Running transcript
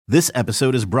This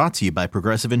episode is brought to you by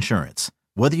Progressive Insurance.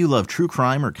 Whether you love true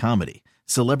crime or comedy,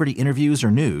 celebrity interviews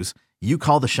or news, you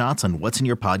call the shots on what's in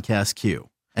your podcast queue.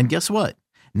 And guess what?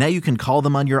 Now you can call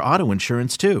them on your auto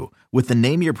insurance too with the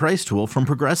Name Your Price tool from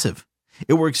Progressive.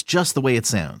 It works just the way it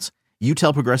sounds. You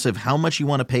tell Progressive how much you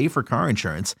want to pay for car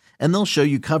insurance, and they'll show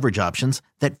you coverage options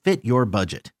that fit your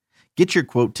budget. Get your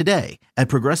quote today at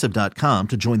Progressive.com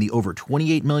to join the over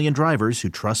 28 million drivers who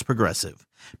trust Progressive.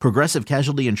 Progressive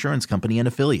Casualty Insurance Company and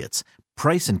Affiliates.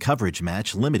 Price and coverage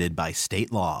match limited by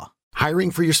state law. Hiring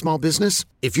for your small business?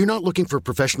 If you're not looking for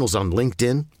professionals on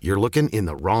LinkedIn, you're looking in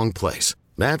the wrong place.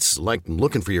 That's like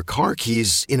looking for your car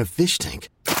keys in a fish tank.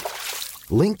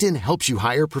 LinkedIn helps you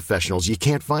hire professionals you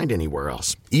can't find anywhere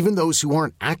else, even those who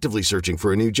aren't actively searching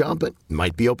for a new job but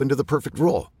might be open to the perfect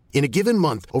role. In a given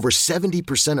month, over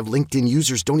 70% of LinkedIn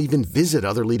users don't even visit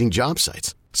other leading job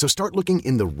sites. So start looking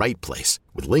in the right place.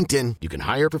 With LinkedIn, you can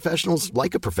hire professionals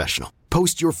like a professional.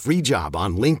 Post your free job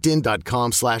on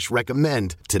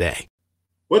linkedin.com/recommend today.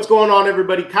 What's going on,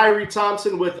 everybody? Kyrie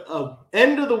Thompson with an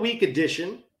end of the week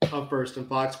edition of First and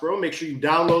Foxborough. Make sure you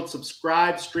download,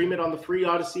 subscribe, stream it on the free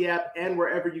Odyssey app and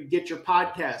wherever you get your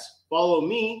podcasts. Follow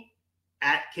me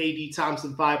at KD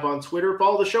Thompson5 on Twitter.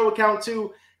 Follow the show account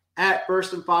too at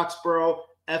First and Foxborough,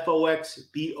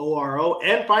 FOXBORO,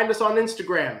 and find us on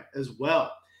Instagram as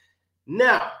well.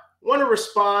 Now, I want to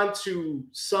respond to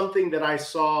something that I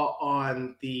saw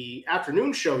on the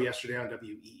afternoon show yesterday on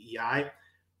WEEI,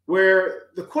 where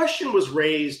the question was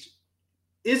raised,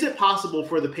 is it possible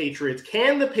for the Patriots,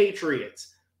 can the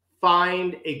Patriots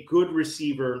find a good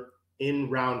receiver in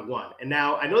round one? And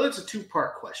now, I know that's a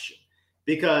two-part question,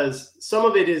 because some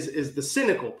of it is the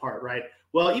cynical part, right?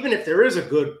 Well, even if there is a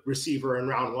good receiver in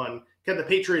round one, can the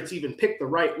Patriots even pick the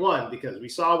right one? Because we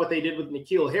saw what they did with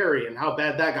N'Keal Harry and how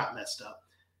bad that got messed up.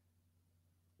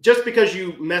 Just because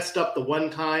you messed up the one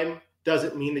time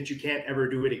doesn't mean that you can't ever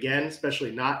do it again,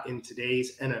 especially not in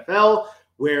today's NFL,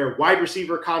 where wide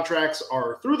receiver contracts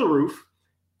are through the roof,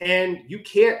 and you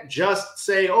can't just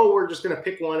say, oh, we're just going to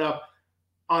pick one up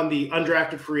on the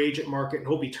undrafted free agent market and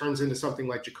hope he turns into something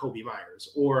like Jakobi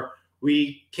Meyers, or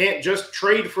we can't just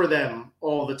trade for them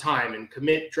all the time and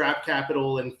commit draft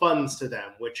capital and funds to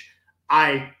them, which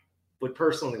I would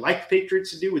personally like the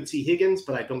Patriots to do with T. Higgins,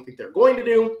 but I don't think they're going to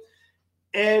do.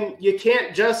 And you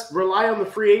can't just rely on the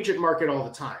free agent market all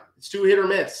the time. It's too hit or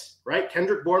miss, right?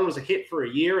 Kendrick Bourne was a hit for a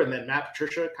year, and then Matt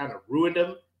Patricia kind of ruined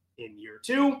him in year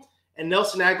two, and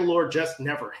Nelson Aguilar just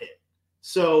never hit.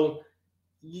 So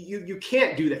you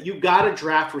can't do that. You've got to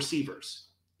draft receivers.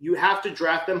 You have to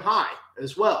draft them high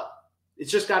as well.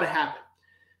 It's just got to happen.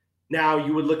 Now,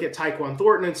 you would look at Tyquan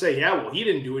Thornton and say, yeah, well, he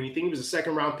didn't do anything. He was a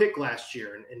second-round pick last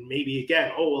year. And maybe,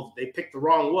 again, oh, well, they picked the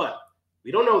wrong one.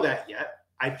 We don't know that yet.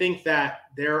 I think that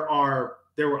there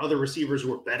were other receivers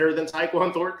who were better than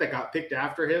Tyquan Thornton that got picked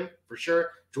after him, for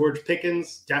sure. George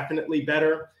Pickens, definitely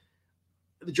better.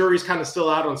 The jury's kind of still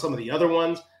out on some of the other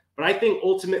ones. But I think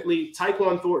ultimately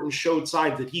Tyquan Thornton showed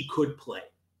signs that he could play,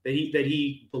 that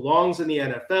he belongs in the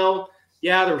NFL.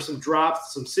 Yeah, there were some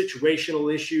drops, some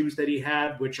situational issues that he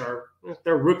had, which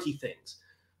they're rookie things.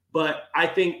 But I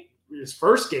think his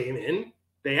first game in,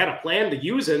 they had a plan to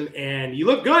use him, and he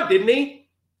looked good, didn't he?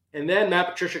 And then Matt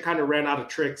Patricia kind of ran out of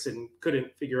tricks and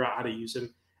couldn't figure out how to use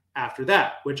him after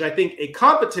that, which I think a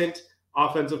competent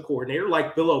offensive coordinator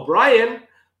like Bill O'Brien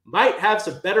might have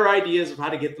some better ideas of how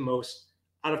to get the most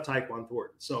out of Tyquan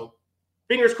Thornton. So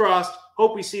fingers crossed,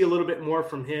 hope we see a little bit more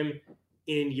from him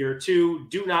in year two.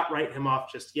 Do not write him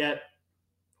off just yet.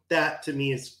 That to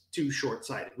me is too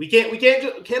short-sighted. We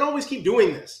can't always keep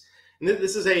doing this. And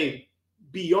this is a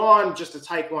beyond just a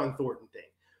Tyquan Thornton thing.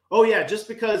 Oh yeah, just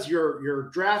because your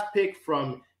draft pick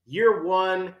from year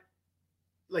one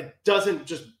doesn't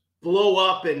just blow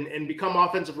up and become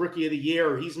offensive rookie of the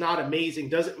year, or he's not amazing,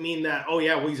 doesn't mean that, oh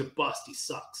yeah, well, he's a bust, he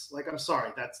sucks. I'm sorry,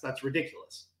 that's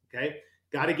ridiculous. Okay?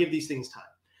 Got to give these things time.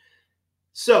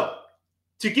 So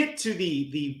to get to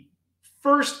the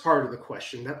first part of the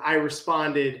question that I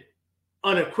responded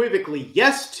unequivocally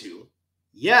yes to,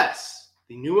 yes,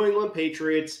 the New England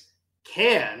Patriots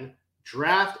can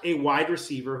draft a wide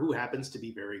receiver who happens to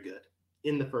be very good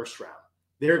in the first round.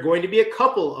 There are going to be a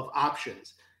couple of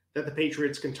options that the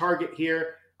Patriots can target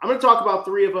here. I'm going to talk about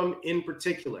three of them in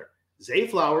particular. Zay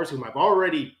Flowers, whom I've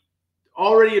already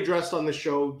addressed on the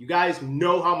show. You guys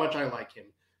know how much I like him.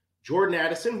 Jordan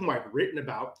Addison, whom I've written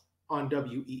about on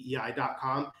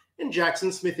WEEI.com, and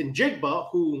Jackson Smith-Njigba,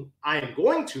 who I am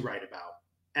going to write about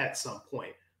at some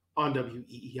point on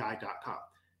WEEI.com.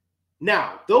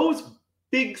 Now, those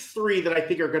big three that I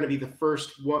think are going to be the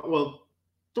first one, well,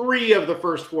 3 of the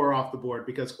first 4 off the board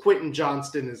because Quentin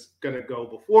Johnston is going to go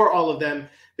before all of them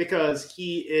because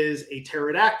he is a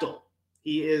pterodactyl.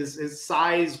 He is his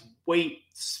size, weight,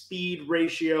 speed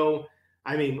ratio.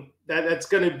 I mean, that's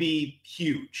going to be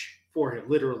huge for him,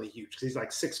 literally huge, because he's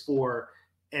like 6'4",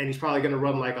 and he's probably going to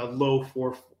run like a low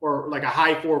 4 or like a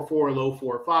high 4.4, low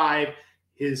 4.5.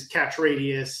 His catch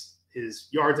radius, his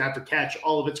yards after catch,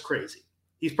 all of it's crazy.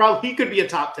 He could be a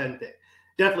top 10 pick,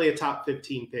 definitely a top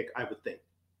 15 pick, I would think.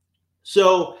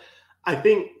 So I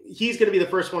think he's going to be the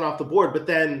first one off the board. But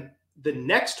then the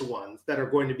next ones that are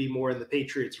going to be more in the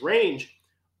Patriots range,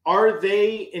 are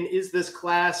they, and is this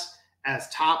class as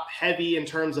top heavy in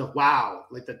terms of, wow,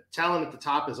 like the talent at the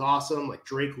top is awesome, like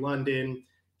Drake London,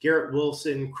 Garrett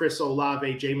Wilson, Chris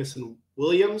Olave, Jameson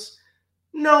Williams?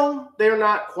 No, they're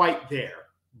not quite there.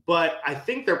 But I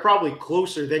think they're probably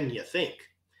closer than you think.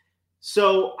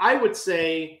 So I would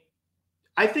say,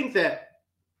 I think that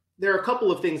there are a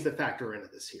couple of things that factor into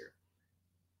this here.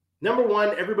 Number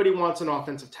one, everybody wants an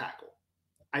offensive tackle.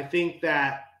 I think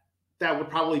that would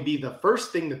probably be the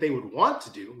first thing that they would want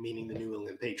to do, meaning the New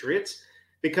England Patriots,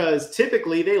 because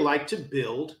typically they like to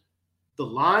build the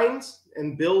lines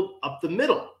and build up the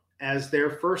middle as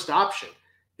their first option.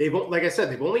 Like I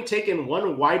said, they've only taken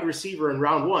one wide receiver in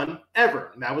round 1 ever,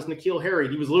 and that was N'Keal Harry.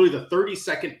 He was literally the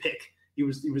 32nd pick. He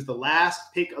was the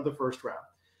last pick of the first round.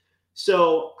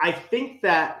 So I think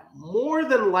that more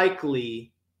than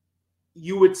likely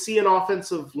you would see an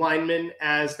offensive lineman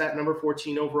as that number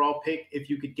 14 overall pick if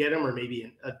you could get him, or maybe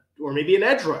an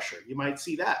edge rusher. You might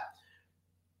see that.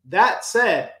 That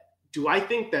said, do I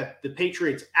think that the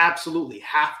Patriots absolutely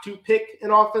have to pick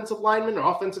an offensive lineman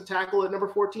or offensive tackle at number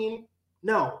 14?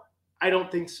 No, I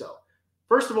don't think so.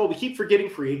 First of all, we keep forgetting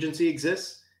free agency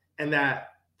exists and that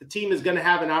the team is going to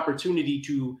have an opportunity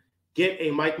to get a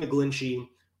Mike McGlinchey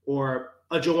or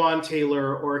a Jawan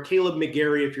Taylor or a Caleb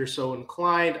McGarry if you're so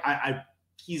inclined.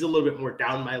 He's a little bit more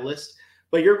down my list,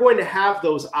 but you're going to have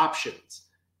those options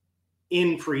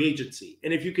in free agency.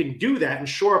 And if you can do that and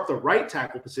shore up the right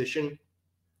tackle position,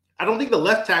 I don't think the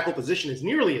left tackle position is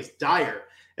nearly as dire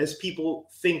as people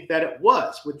think that it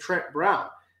was with Trent Brown.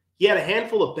 He had a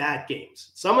handful of bad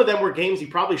games. Some of them were games he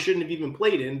probably shouldn't have even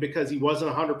played in because he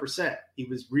wasn't 100%. He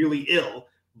was really ill,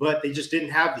 but they just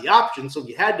didn't have the option, so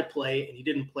he had to play, and he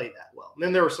didn't play that well. And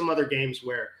then there were some other games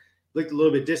where he looked a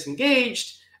little bit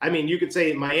disengaged. I mean, you could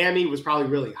say Miami was probably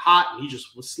really hot, and he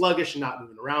just was sluggish and not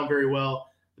moving around very well.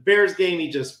 The Bears game,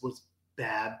 he just was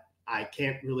bad. I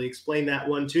can't really explain that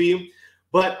one to you.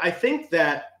 But I think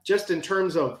that just in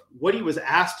terms of what he was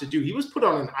asked to do, he was put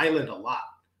on an island a lot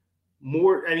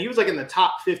more, and he was like in the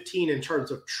top 15 in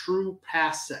terms of true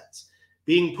pass sets,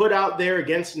 being put out there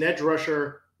against an edge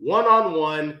rusher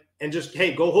one-on-one and just,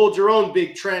 hey, go hold your own,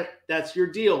 Big Trent. That's your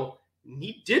deal. And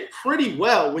he did pretty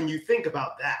well when you think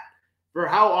about that for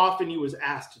how often he was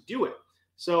asked to do it.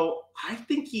 So I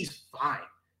think he's fine.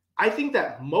 I think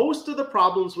that most of the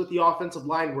problems with the offensive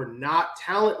line were not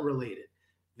talent related.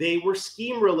 They were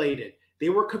scheme related. They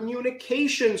were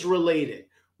communications related,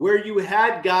 where you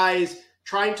had guys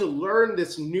trying to learn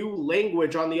this new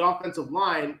language on the offensive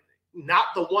line, not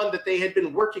the one that they had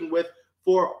been working with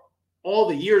for all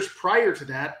the years prior to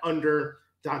that under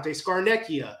Dante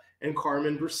Scarnecchia and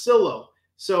Carmen Bracillo.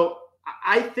 So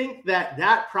I think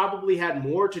that probably had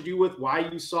more to do with why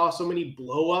you saw so many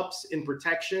blow-ups in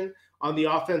protection on the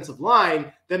offensive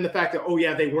line than the fact that, oh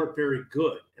yeah, they weren't very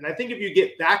good. And I think if you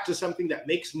get back to something that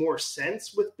makes more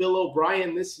sense with Bill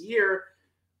O'Brien this year,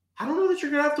 I don't know that you're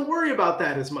going to have to worry about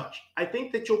that as much. I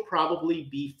think that you'll probably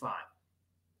be fine.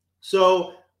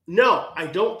 So no, I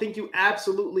don't think you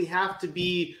absolutely have to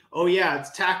be, oh yeah,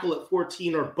 it's tackle at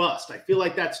 14 or bust. I feel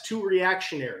like that's too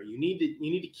reactionary. You need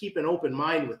to keep an open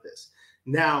mind with this.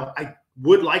 Now, I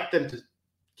would like them to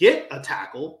get a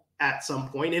tackle at some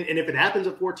point, and if it happens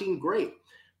at 14, great.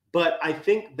 But I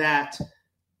think that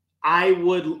I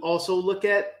would also look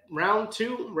at round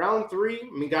 2, round 3.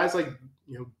 I mean, guys like,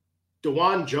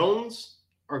 DeJuan Jones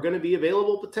are going to be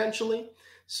available potentially.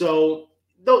 So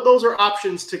those are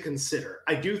options to consider.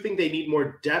 I do think they need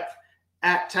more depth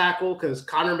at tackle because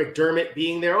Connor McDermott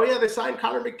being there. Oh, yeah, they signed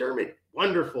Connor McDermott.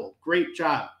 Wonderful. Great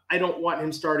job. I don't want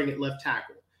him starting at left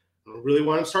tackle. I don't really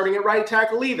want him starting at right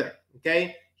tackle either.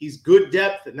 Okay. He's good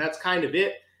depth, and that's kind of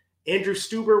it. Andrew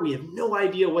Stuber, we have no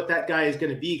idea what that guy is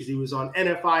going to be because he was on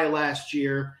NFI last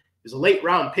year. He was a late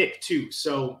round pick too.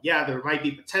 So yeah, there might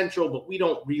be potential, but we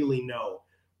don't really know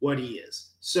what he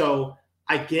is. So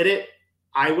I get it.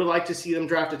 I would like to see them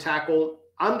draft a tackle.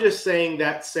 I'm just saying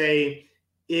that, say,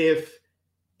 if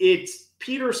it's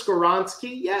Peter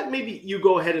Skoronski, yeah, maybe you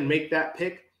go ahead and make that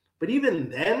pick. But even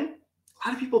then, a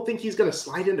lot of people think he's going to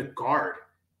slide into guard.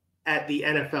 at the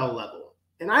NFL level.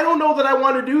 And I don't know that I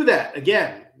want to do that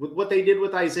again with what they did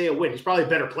with Isaiah Wynn. He's probably a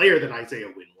better player than Isaiah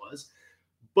Wynn was,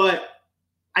 but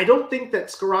I don't think that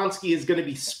Skoronski is going to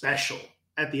be special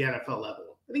at the NFL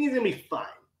level. I think he's going to be fine.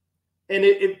 And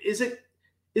is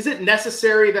it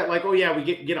necessary that, like, oh yeah, we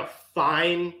get a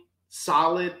fine,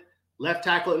 solid left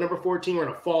tackle at number 14, we're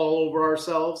going to fall over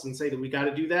ourselves and say that we got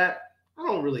to do that? I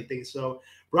don't really think so.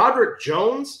 Broderick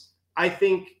Jones, I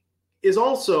think, is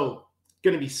also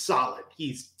going to be solid.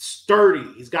 He's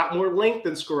sturdy. He's got more length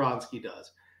than Skoronski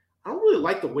does. I don't really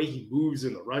like the way he moves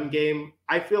in the run game.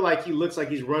 I feel like he looks like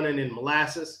he's running in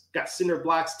molasses, got cinder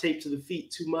blocks taped to the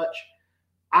feet too much.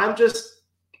 I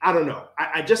don't know.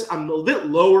 I'm a bit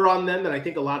lower on them than I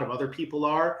think a lot of other people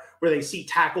are, where they see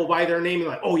tackle by their name and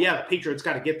like, oh yeah, the Patriots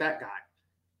got to get that guy.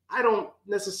 I don't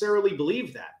necessarily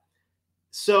believe that.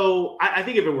 So I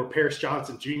think if it were Paris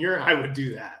Johnson Jr., I would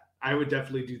do that. I would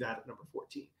definitely do that at number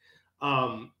 14.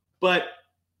 But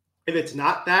if it's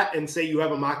not that, and say you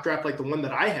have a mock draft like the one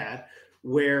that I had,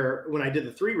 where when I did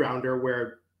the 3-rounder,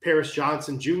 where Paris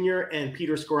Johnson Jr. and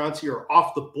Peter Skoronski are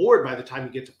off the board by the time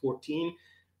you get to 14,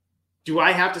 do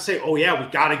I have to say, oh yeah,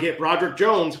 we got to get Broderick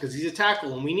Jones because he's a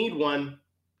tackle and we need one?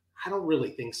 I don't really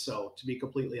think so, to be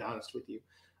completely honest with you.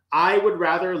 I would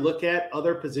rather look at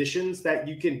other positions that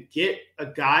you can get a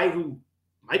guy who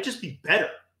might just be better,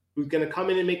 who's going to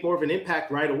come in and make more of an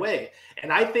impact right away.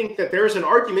 And I think that there's an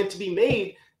argument to be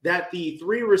made that the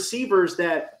 3 receivers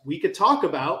that we could talk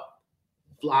about,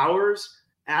 Flowers,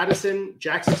 Addison,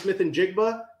 Jackson Smith, and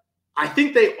Jigba, I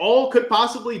think they all could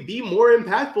possibly be more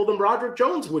impactful than Broderick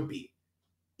Jones would be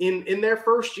in their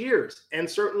first years and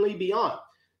certainly beyond.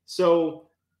 So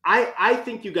I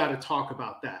think you got to talk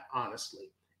about that,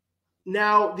 honestly.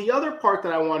 Now, the other part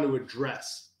that I want to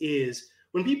address is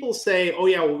when people say, oh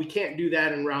yeah, well, we can't do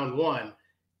that in round 1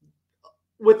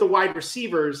 with the wide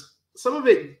receivers, some of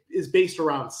it is based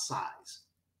around size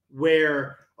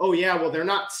where, oh yeah, well, they're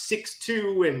not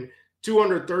 6'2" and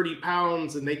 230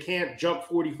 pounds and they can't jump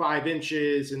 45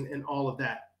 inches and all of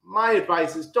that. My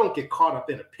advice is don't get caught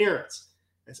up in appearance,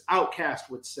 as Outkast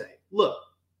would say. Look,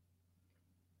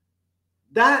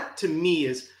 that to me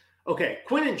is, okay,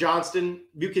 Quentin Johnston,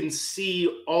 you can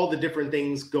see all the different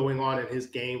things going on in his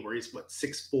game where he's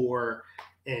 6'4"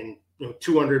 and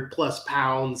 200 plus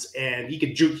pounds, and he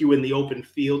could juke you in the open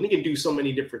field. And he can do so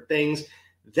many different things.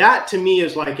 That to me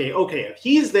is like okay, if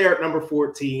he's there at number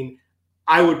 14,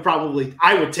 I would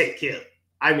take him.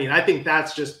 I mean, I think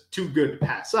that's just too good to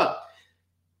pass up.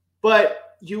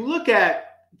 But you look at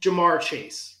Ja'Marr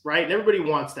Chase, right? And everybody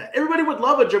wants that. Everybody would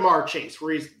love a Ja'Marr Chase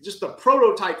where he's just a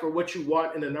prototype for what you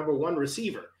want in a number 1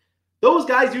 receiver. Those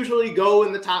guys usually go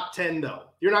in the top 10, though.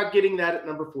 You're not getting that at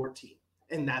number 14,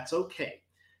 and that's okay.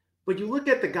 But you look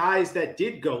at the guys that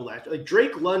did go last, like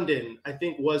Drake London, I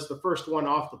think was the first one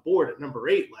off the board at number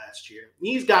 8 last year.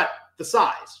 He's got the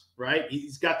size, right?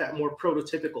 He's got that more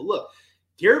prototypical look.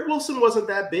 Garrett Wilson wasn't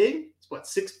that big. He's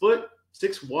 6 foot,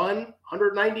 6'1",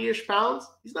 190-ish pounds.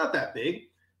 He's not that big.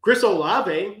 Chris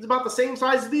Olave is about the same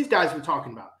size as these guys we're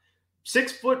talking about.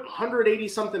 6 foot,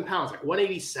 180-something pounds, like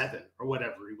 187 or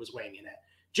whatever he was weighing in at.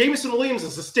 Jameson Williams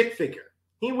is a stick figure.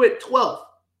 He went 12th,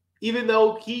 even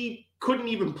though he couldn't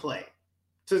even play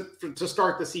to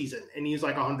start the season, and he's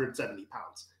like 170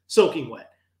 pounds, soaking wet.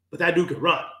 But that dude could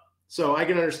run. So I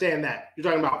can understand that. You're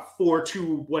talking about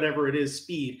 4.2, whatever it is,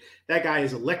 speed. That guy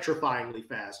is electrifyingly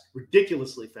fast,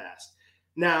 ridiculously fast.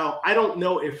 Now, I don't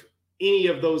know if any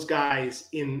of those guys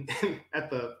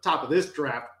at the top of this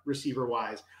draft,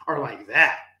 receiver-wise, are like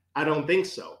that. I don't think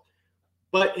so.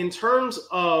 But in terms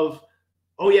of,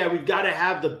 oh yeah, we've got to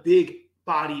have the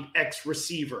big-bodied X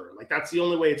receiver. Like that's the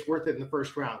only way it's worth it in the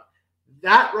first round.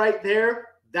 That right there,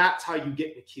 that's how you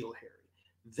get N'Keal Harry.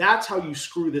 That's how you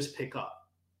screw this pick up,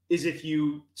 is if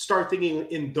you start thinking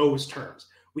in those terms.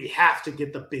 We have to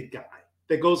get the big guy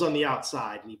that goes on the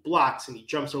outside and he blocks and he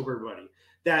jumps over everybody.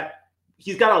 That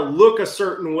he's got to look a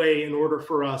certain way in order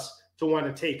for us to want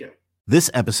to take him. This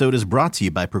episode is brought to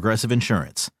you by Progressive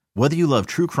Insurance. Whether you love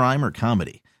true crime or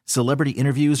comedy, celebrity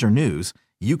interviews or news,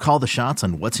 you call the shots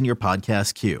on what's in your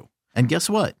podcast queue. And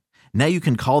guess what? Now you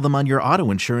can call them on your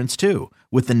auto insurance too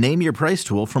with the Name Your Price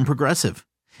tool from Progressive.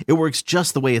 It works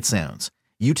just the way it sounds.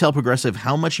 You tell Progressive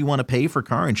how much you want to pay for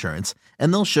car insurance,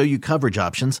 and they'll show you coverage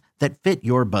options that fit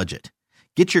your budget.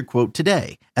 Get your quote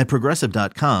today at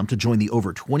Progressive.com to join the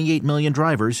over 28 million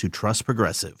drivers who trust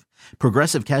Progressive.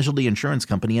 Progressive Casualty Insurance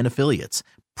Company and Affiliates.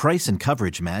 Price and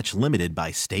coverage match limited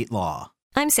by state law.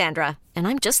 I'm Sandra, and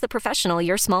I'm just the professional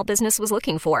your small business was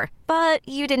looking for. But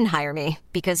you didn't hire me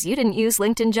because you didn't use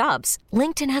LinkedIn Jobs.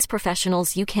 LinkedIn has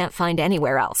professionals you can't find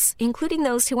anywhere else, including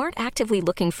those who aren't actively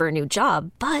looking for a new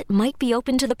job, but might be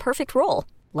open to the perfect role,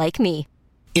 like me.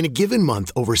 In a given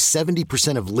month, over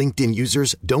 70% of LinkedIn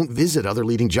users don't visit other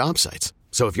leading job sites.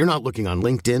 So if you're not looking on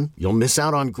LinkedIn, you'll miss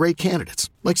out on great candidates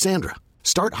like Sandra.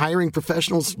 Start hiring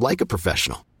professionals like a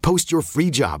professional. Post your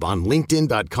free job on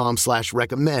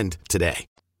linkedin.com/recommend today.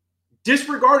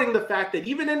 Disregarding the fact that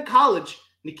even in college,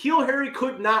 N'Keal Harry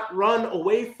could not run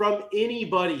away from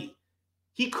anybody.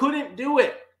 He couldn't do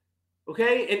it.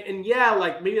 Okay. And yeah,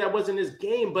 like maybe that wasn't his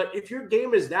game, but if your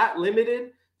game is that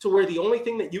limited to where the only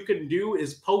thing that you can do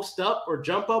is post up or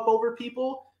jump up over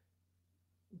people,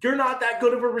 you're not that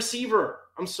good of a receiver.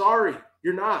 I'm sorry.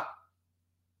 You're not.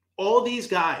 All these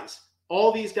guys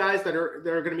that are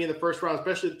going to be in the first round,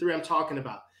 especially the three I'm talking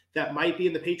about, that might be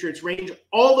in the Patriots range,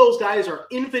 all those guys are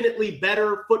infinitely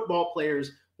better football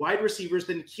players, wide receivers,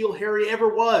 than N'Keal Harry ever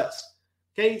was.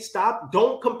 Okay, stop.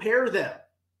 Don't compare them.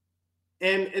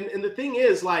 And the thing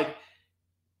is, like,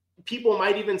 people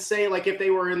might even say, like, if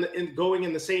they were going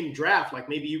in the same draft, like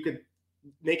maybe you could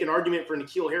make an argument for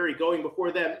N'Keal Harry going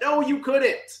before them. No, you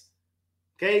couldn't.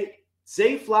 Okay,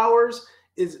 Zay Flowers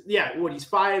is, he's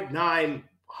 5'9",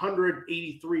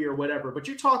 183 or whatever. But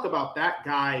you talk about that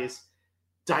guy's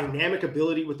dynamic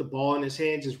ability with the ball in his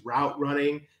hands, his route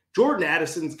running. Jordan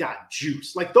Addison's got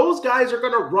juice. Like, those guys are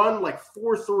going to run like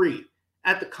 4.3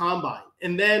 at the combine.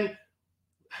 And then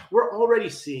we're already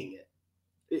seeing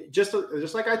it. Just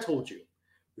like I told you,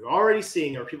 you're already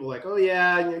seeing it. Or people are like, oh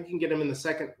yeah, you can get him in the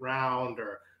second round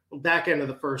or back end of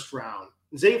the first round.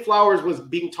 Zay Flowers was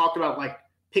being talked about like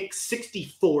pick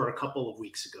 64 a couple of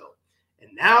weeks ago. And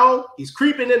now he's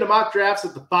creeping into mock drafts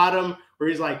at the bottom where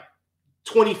he's like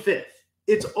 25th.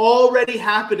 It's already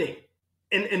happening.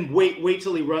 And wait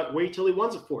till he runs a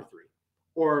 4.3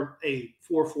 or a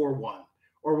 4.41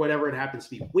 or whatever it happens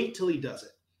to be. Wait till he does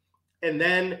it. And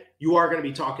then you are going to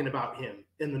be talking about him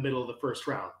in the middle of the first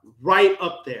round, right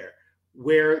up there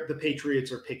where the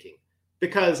Patriots are picking.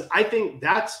 Because I think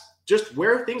that's just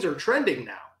where things are trending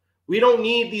now. We don't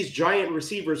need these giant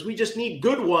receivers. We just need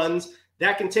good ones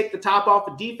that can take the top off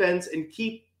of defense and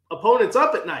keep opponents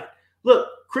up at night. Look,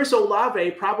 Chris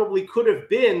Olave probably could have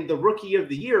been the rookie of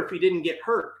the year if he didn't get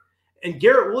hurt. And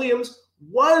Garrett Williams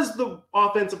was the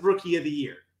offensive rookie of the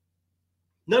year.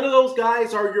 None of those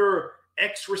guys are your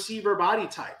ex-receiver body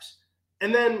types.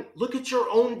 And then look at your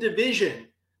own division.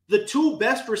 The two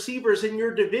best receivers in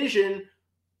your division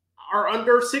are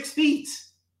under 6 feet.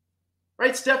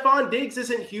 Right? Stephon Diggs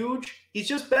isn't huge. He's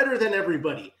just better than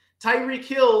everybody. Tyreek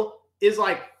Hill is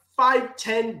like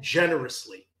 5'10"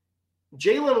 generously.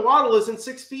 Jalen Waddle isn't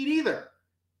 6 feet either,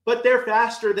 but they're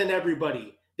faster than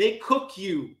everybody. They cook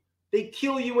you. They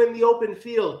kill you in the open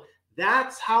field.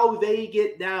 That's how they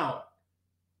get down.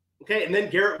 Okay, and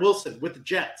then Garrett Wilson with the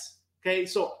Jets. Okay,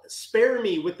 so spare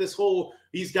me with this whole,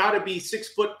 he's got to be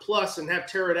 6 foot plus and have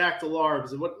pterodactyl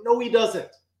arms. And what? No, he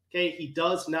doesn't. Okay, he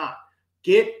does not.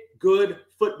 Get good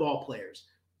football players.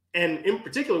 And in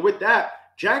particular with that,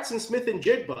 Jackson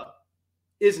Smith-Njigba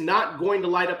is not going to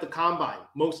light up the combine,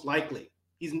 most likely.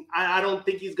 I don't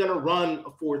think he's going to run a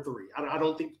 4.3. I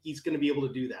don't think he's going to be able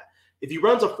to do that. If he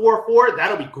runs a 4.4,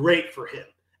 that'll be great for him.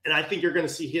 And I think you're going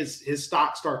to see his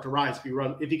stock start to rise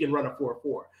if he can run a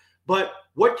 4.4. But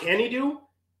what can he do?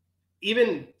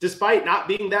 Even despite not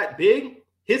being that big,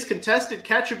 his contested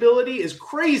catch ability is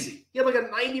crazy. He had like a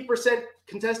 90%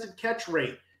 contested catch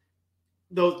rate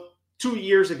those 2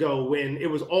 years ago when it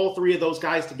was all three of those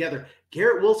guys together.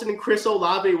 Garrett Wilson and Chris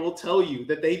Olave will tell you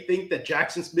that they think that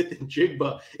Jackson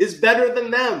Smith-Njigba is better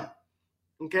than them.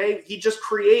 Okay? He just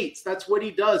creates. That's what he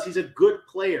does. He's a good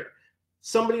player.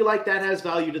 Somebody like that has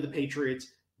value to the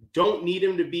Patriots. Don't need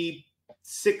him to be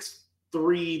 6'3",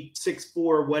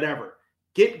 6'4", whatever.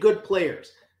 Get good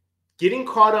players. Getting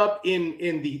caught up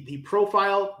in the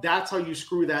profile, that's how you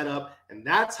screw that up. And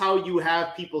that's how you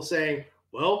have people saying,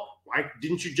 well, why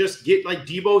didn't you just get like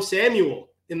Deebo Samuel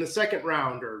in the second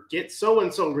round or get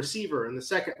so-and-so receiver in the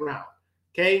second round?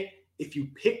 Okay? If you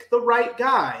pick the right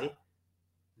guy,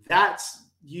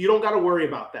 you don't got to worry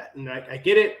about that. And I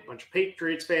get it. A bunch of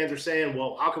Patriots fans are saying,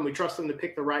 well, how can we trust them to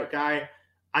pick the right guy?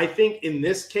 I think in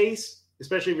this case,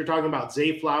 especially if you're talking about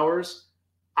Zay Flowers,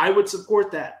 I would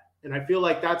support that. And I feel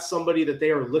like that's somebody that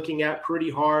they are looking at pretty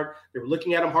hard. They're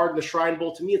looking at him hard in the Shrine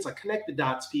Bowl. To me, it's like connect the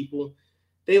dots, people.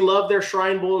 They love their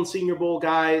Shrine Bowl and Senior Bowl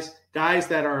guys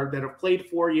that have played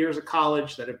 4 years of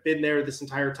college, that have been there this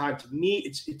entire time. To me,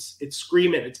 it's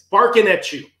screaming, it's barking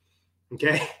at you.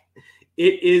 Okay?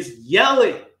 It is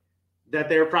yelling that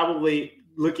they're probably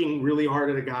looking really hard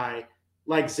at a guy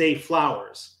like Zay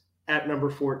Flowers at number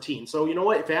 14. So you know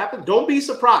what? If it happens, don't be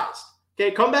surprised. Okay,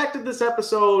 come back to this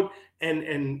episode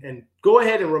and go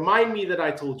ahead and remind me that I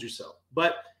told you so.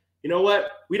 But you know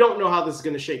what? We don't know how this is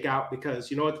going to shake out because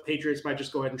you know what? The Patriots might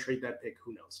just go ahead and trade that pick.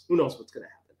 Who knows? Who knows what's going to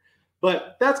happen?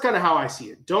 But that's kind of how I see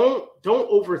it. Don't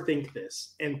overthink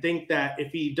this and think that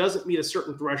if he doesn't meet a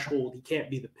certain threshold, he can't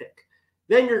be the pick.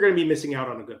 Then you're going to be missing out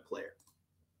on a good player.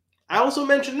 I also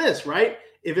mentioned this, right?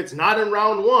 If it's not in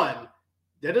round 1,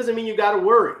 that doesn't mean you got to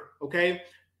worry, okay?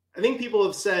 I think people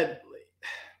have said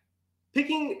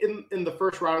picking in the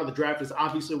first round of the draft is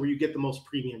obviously where you get the most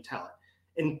premium talent.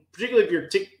 And particularly if you're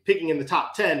picking in the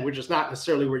top 10, which is not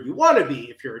necessarily where you want to be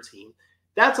if you're a team,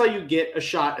 that's how you get a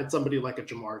shot at somebody like a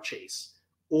Jamar Chase.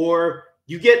 Or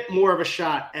you get more of a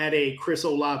shot at a Chris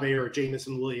Olave or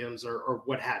Jameson Williams or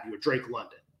what have you, or Drake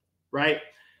London, right?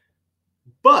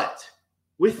 But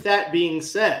with that being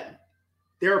said,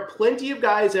 there are plenty of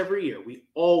guys every year, we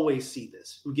always see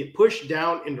this, who get pushed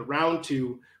down into round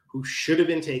 2 who should have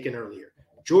been taken earlier.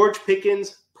 George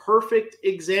Pickens, perfect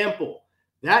example.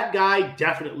 That guy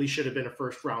definitely should have been a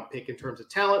first-round pick in terms of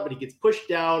talent, but he gets pushed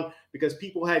down because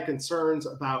people had concerns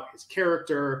about his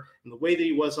character and the way that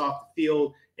he was off the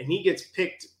field, and he gets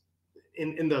picked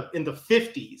in the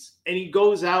 50s, and he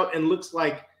goes out and looks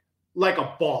like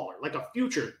a baller, like a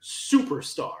future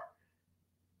superstar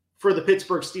for the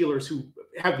Pittsburgh Steelers, who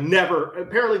have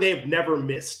never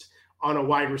missed on a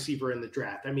wide receiver in the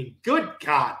draft. I mean, good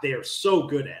God, they are so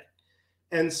good at it.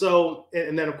 And so,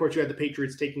 and then of course you had the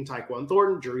Patriots taking Tyquan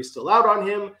Thornton. Jury's still out on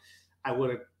him. I would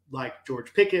have liked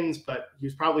George Pickens, but he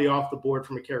was probably off the board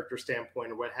from a character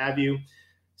standpoint or what have you.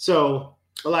 So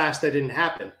alas, that didn't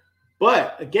happen.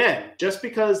 But again, just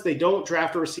because they don't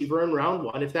draft a receiver in round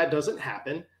 1, if that doesn't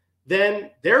happen,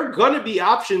 then there are going to be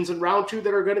options in round 2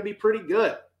 that are going to be pretty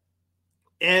good.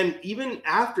 And even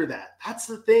after that, that's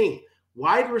the thing.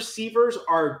 Wide receivers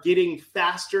are getting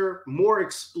faster, more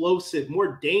explosive,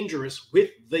 more dangerous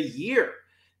with the year.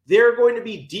 There are going to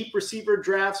be deep receiver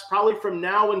drafts probably from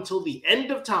now until the end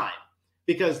of time,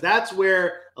 because that's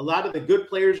where a lot of the good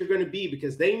players are going to be,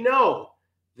 because they know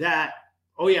that,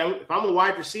 oh yeah, if I'm a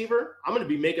wide receiver, I'm going to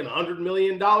be making $100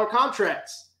 million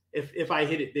contracts if I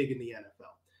hit it big in the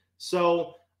NFL.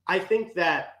 So I think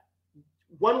that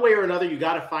one way or another, you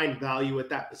got to find value at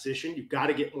that position. You've got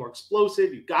to get more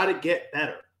explosive. You've got to get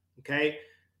better. Okay.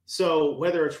 So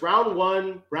whether it's round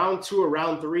 1, round 2, or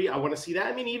round 3, I want to see that.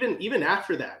 I mean, even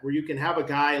after that, where you can have a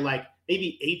guy like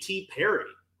maybe A.T. Perry,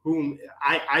 whom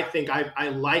I think I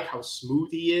like how smooth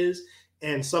he is.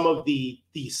 And some of the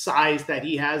size that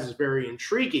he has is very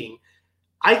intriguing.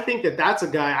 I think that that's a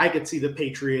guy I could see the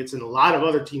Patriots and a lot of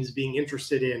other teams being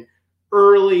interested in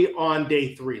early on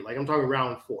day 3, like I'm talking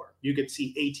round 4. You could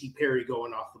see A.T. Perry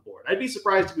going off the board. I'd be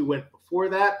surprised if we went before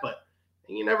that, but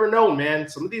you never know, man.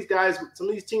 Some of these guys, some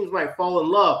of these teams might fall in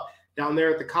love down there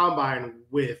at the combine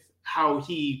with how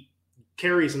he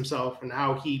carries himself and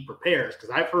how he prepares, because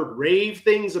I've heard rave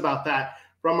things about that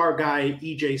from our guy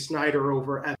E.J. Snyder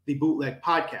over at the Bootleg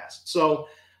Podcast. So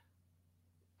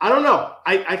I don't know.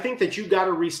 I think that you got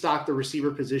to restock the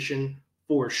receiver position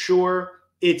for sure.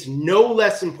 It's no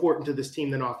less important to this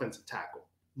team than offensive tackle.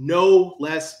 No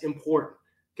less important.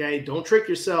 Okay. Don't trick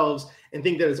yourselves and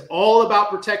think that it's all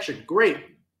about protection. Great.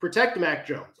 Protect Mac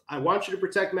Jones. I want you to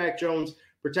protect Mac Jones,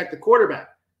 protect the quarterback.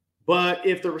 But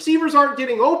if the receivers aren't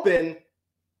getting open,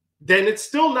 then it's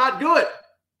still not good.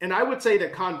 And I would say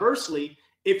that conversely,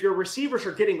 if your receivers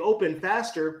are getting open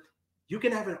faster, you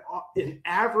can have an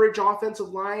average offensive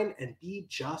line and be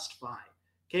just fine.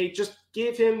 Okay. Just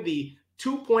give him the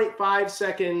 2.5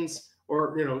 seconds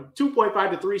or,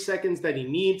 2.5 to 3 seconds that he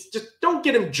needs. Just don't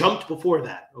get him jumped before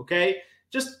that, okay?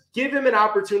 Just give him an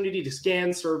opportunity to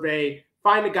scan, survey,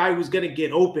 find a guy who's going to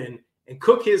get open and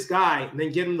cook his guy and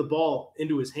then get him the ball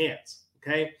into his hands,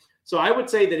 okay? So I would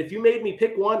say that if you made me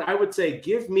pick one, I would say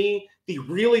give me the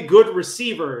really good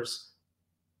receivers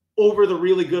over the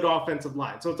really good offensive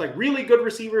line. So it's like really good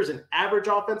receivers and average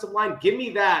offensive line. Give me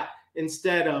that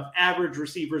instead of average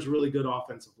receivers, really good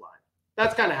offensive line.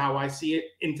 That's kind of how I see it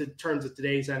in terms of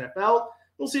today's NFL.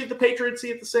 We'll see if the Patriots see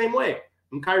it the same way.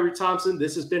 I'm Kyrie Thompson.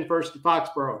 This has been First in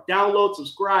Foxborough. Download,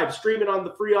 subscribe, stream it on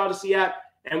the free Odyssey app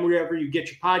and wherever you get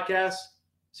your podcasts.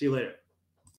 See you later.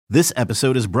 This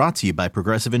episode is brought to you by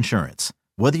Progressive Insurance.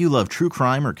 Whether you love true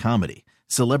crime or comedy,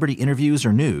 celebrity interviews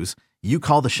or news, you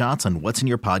call the shots on what's in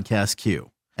your podcast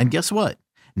queue. And guess what?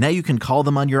 Now you can call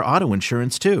them on your auto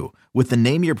insurance too with the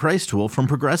Name Your Price tool from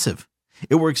Progressive.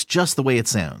 It works just the way it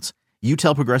sounds. You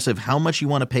tell Progressive how much you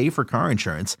want to pay for car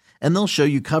insurance, and they'll show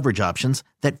you coverage options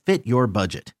that fit your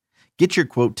budget. Get your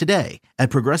quote today at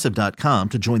Progressive.com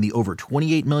to join the over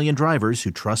 28 million drivers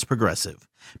who trust Progressive.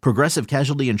 Progressive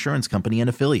Casualty Insurance Company and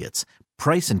Affiliates.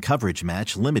 Price and coverage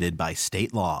match limited by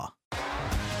state law.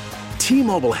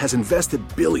 T-Mobile has invested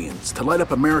billions to light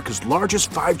up America's largest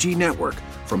 5G network,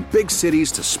 from big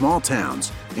cities to small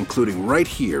towns, including right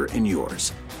here in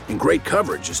yours. And great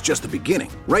coverage is just the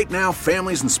beginning. Right now,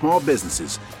 families and small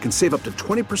businesses can save up to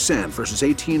 20% versus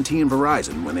AT&T and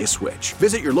Verizon when they switch.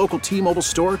 Visit your local T-Mobile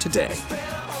store today.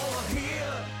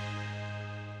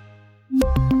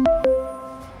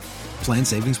 Plan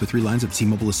savings with 3 lines of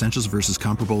T-Mobile Essentials versus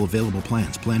comparable available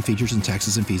plans. Plan features and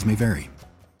taxes and fees may vary.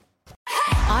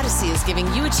 Odyssey is giving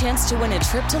you a chance to win a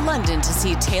trip to London to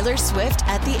see Taylor Swift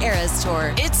at the Eras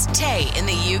Tour. It's Tay in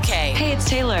the UK. Hey, it's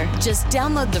Taylor. Just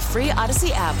download the free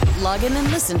Odyssey app, log in and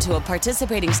listen to a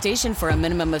participating station for a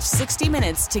minimum of 60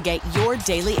 minutes to get your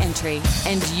daily entry.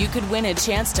 And you could win a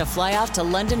chance to fly off to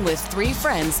London with 3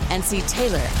 friends and see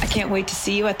Taylor. I can't wait to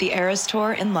see you at the Eras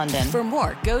Tour in London. For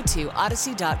more, go to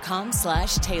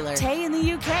odyssey.com/Taylor. Tay in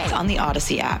the UK. It's on the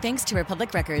Odyssey app. Thanks to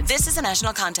Republic Records. This is a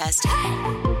national contest.